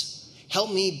peace.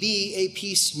 Help me be a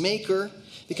peacemaker.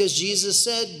 Because Jesus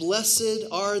said, blessed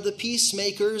are the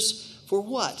peacemakers, for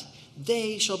what?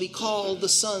 They shall be called the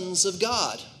sons of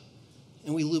God.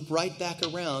 And we loop right back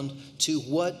around to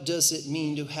what does it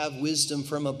mean to have wisdom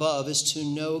from above is to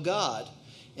know God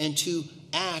and to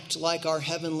act like our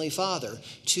Heavenly Father,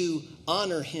 to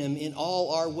honor Him in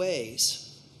all our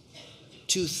ways,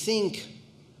 to think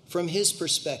from His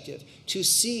perspective, to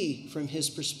see from His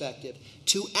perspective,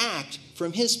 to act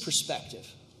from His perspective.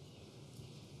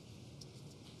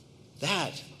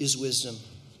 That is wisdom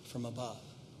from above.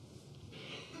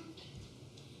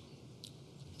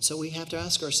 So we have to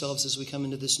ask ourselves as we come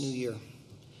into this new year,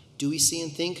 do we see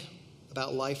and think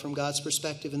about life from God's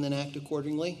perspective and then act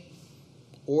accordingly?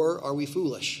 Or are we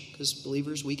foolish? Because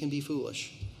believers, we can be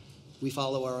foolish. We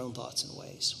follow our own thoughts and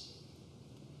ways.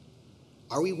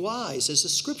 Are we wise, as the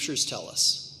scriptures tell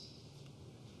us?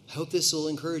 I hope this will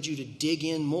encourage you to dig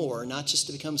in more, not just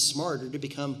to become smarter, to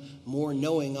become more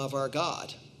knowing of our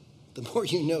God. The more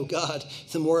you know God,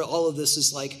 the more all of this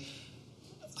is like,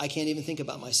 I can't even think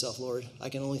about myself, Lord. I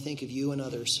can only think of you and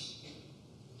others.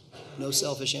 No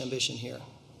selfish ambition here.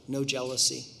 No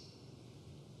jealousy.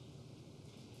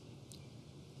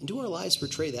 And do our lives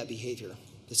portray that behavior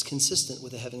that's consistent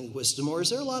with the heavenly wisdom? Or is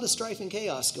there a lot of strife and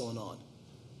chaos going on?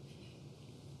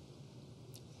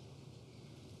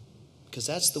 Because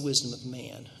that's the wisdom of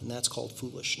man, and that's called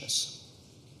foolishness.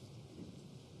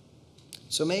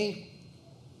 So may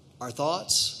our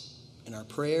thoughts and our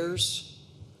prayers,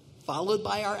 followed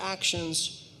by our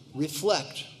actions,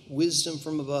 reflect wisdom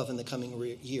from above in the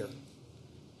coming year.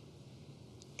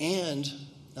 And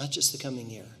not just the coming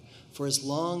year. For as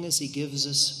long as He gives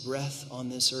us breath on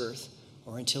this earth,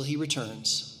 or until He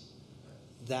returns,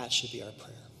 that should be our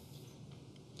prayer.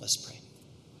 Let's pray.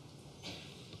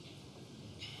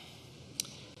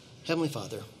 Heavenly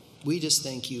Father, we just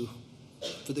thank You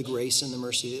for the grace and the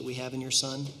mercy that we have in Your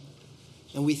Son.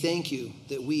 And we thank You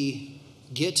that we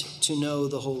get to know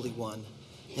the Holy One,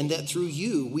 and that through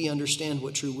You we understand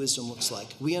what true wisdom looks like.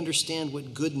 We understand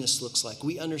what goodness looks like.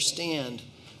 We understand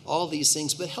all these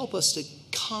things, but help us to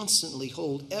constantly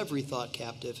hold every thought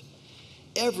captive,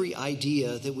 every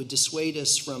idea that would dissuade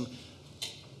us from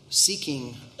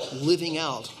seeking, living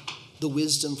out the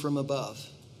wisdom from above,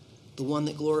 the one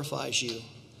that glorifies You,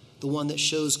 the one that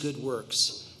shows good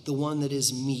works, the one that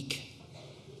is meek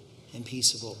and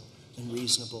peaceable and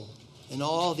reasonable, and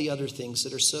all the other things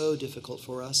that are so difficult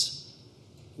for us.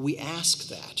 We ask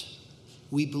that.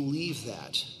 We believe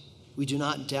that. We do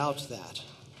not doubt that.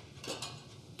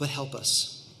 But help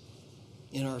us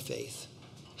in our faith.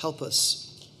 Help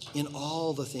us in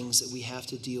all the things that we have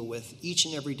to deal with each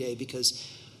and every day, because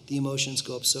the emotions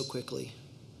go up so quickly.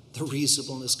 The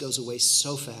reasonableness goes away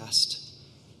so fast.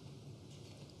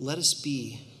 Let us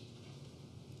be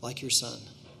like Your Son.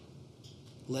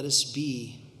 Let us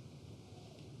be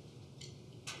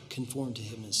conformed to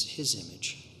Him as His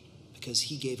image, because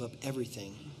He gave up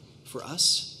everything for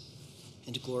us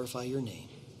and to glorify Your name.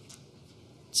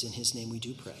 It's in His name we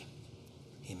do pray.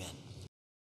 Amen.